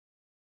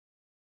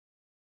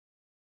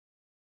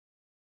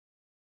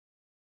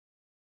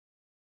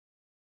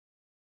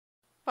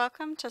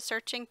Welcome to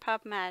Searching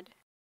PubMed.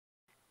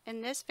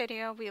 In this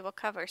video, we will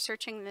cover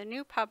searching the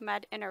new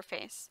PubMed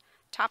interface.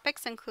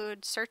 Topics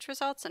include search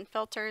results and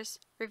filters,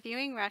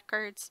 reviewing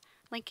records,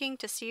 linking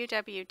to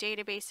CUW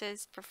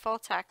databases for full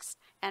text,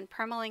 and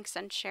permalinks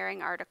and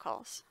sharing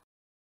articles.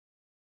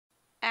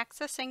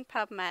 Accessing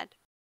PubMed.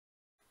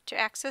 To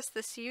access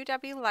the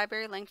CUW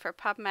library link for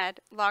PubMed,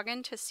 log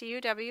into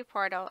CUW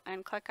portal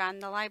and click on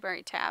the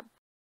Library tab.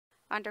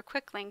 Under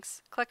Quick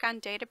Links, click on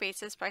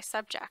Databases by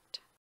Subject.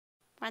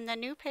 When the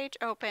new page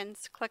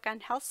opens, click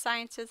on Health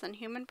Sciences and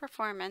Human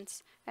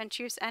Performance and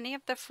choose any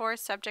of the 4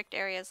 subject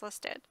areas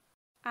listed.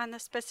 On the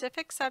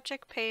specific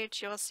subject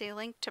page, you will see a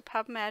link to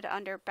PubMed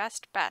under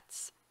Best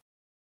Bets.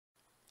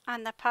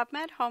 On the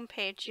PubMed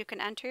homepage, you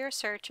can enter your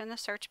search in the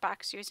search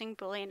box using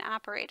Boolean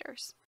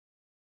operators.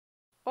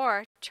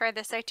 Or try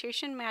the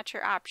citation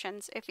matcher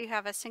options if you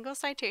have a single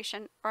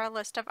citation or a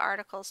list of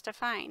articles to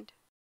find.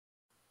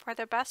 For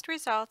the best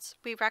results,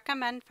 we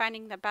recommend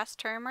finding the best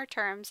term or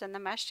terms in the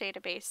MeSH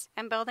database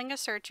and building a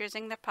search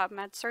using the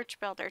PubMed Search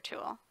Builder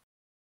tool.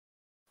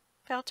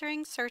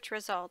 Filtering search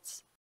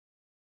results.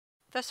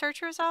 The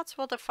search results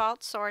will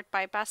default sort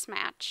by best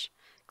match.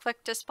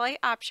 Click Display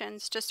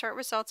Options to sort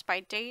results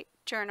by date,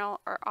 journal,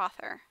 or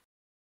author.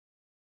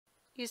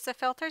 Use the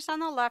filters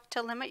on the left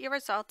to limit your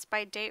results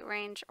by date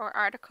range or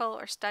article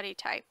or study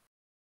type.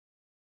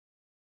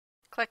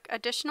 Click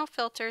Additional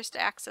Filters to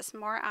access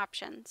more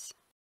options.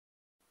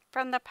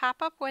 From the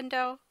pop-up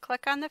window,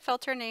 click on the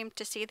filter name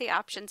to see the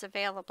options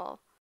available.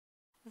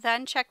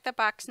 Then check the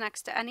box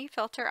next to any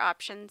filter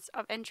options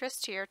of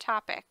interest to your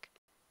topic.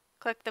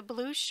 Click the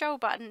blue Show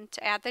button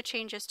to add the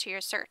changes to your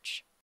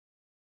search.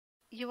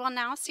 You will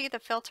now see the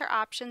filter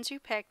options you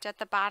picked at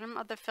the bottom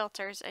of the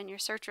filters in your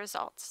search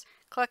results.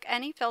 Click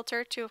any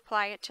filter to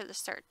apply it to the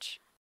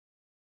search.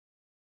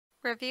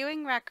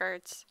 Reviewing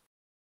records.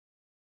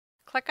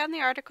 Click on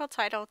the article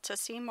title to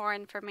see more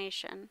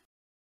information.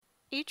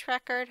 Each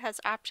record has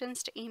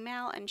options to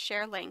email and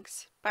share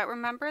links, but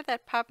remember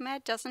that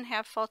PubMed doesn't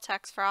have full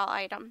text for all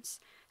items,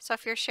 so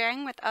if you're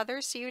sharing with other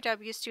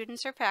CUW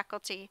students or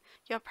faculty,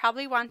 you'll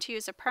probably want to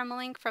use a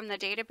permalink from the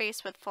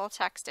database with full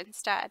text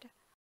instead.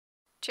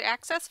 To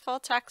access full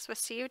text with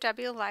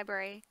CUW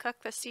Library,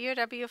 click the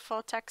CUW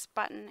Full Text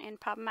button in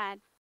PubMed.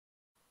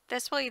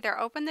 This will either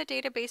open the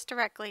database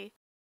directly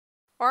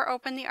or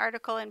open the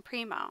article in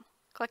Primo.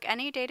 Click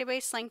any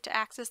database link to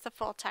access the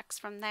full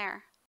text from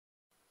there.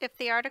 If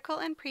the article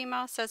in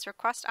Primo says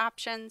Request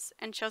Options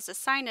and shows a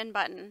sign-in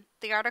button,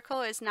 the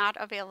article is not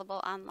available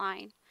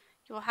online.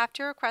 You will have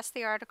to request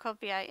the article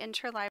via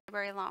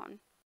interlibrary loan.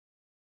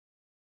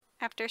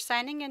 After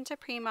signing into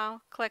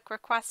Primo, click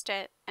Request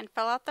It and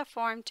fill out the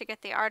form to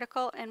get the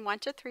article in 1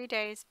 to 3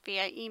 days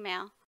via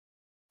email.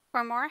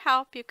 For more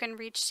help, you can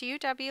reach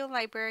CUW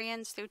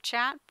librarians through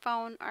chat,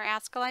 phone, or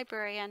Ask a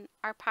Librarian,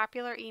 our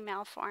popular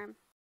email form.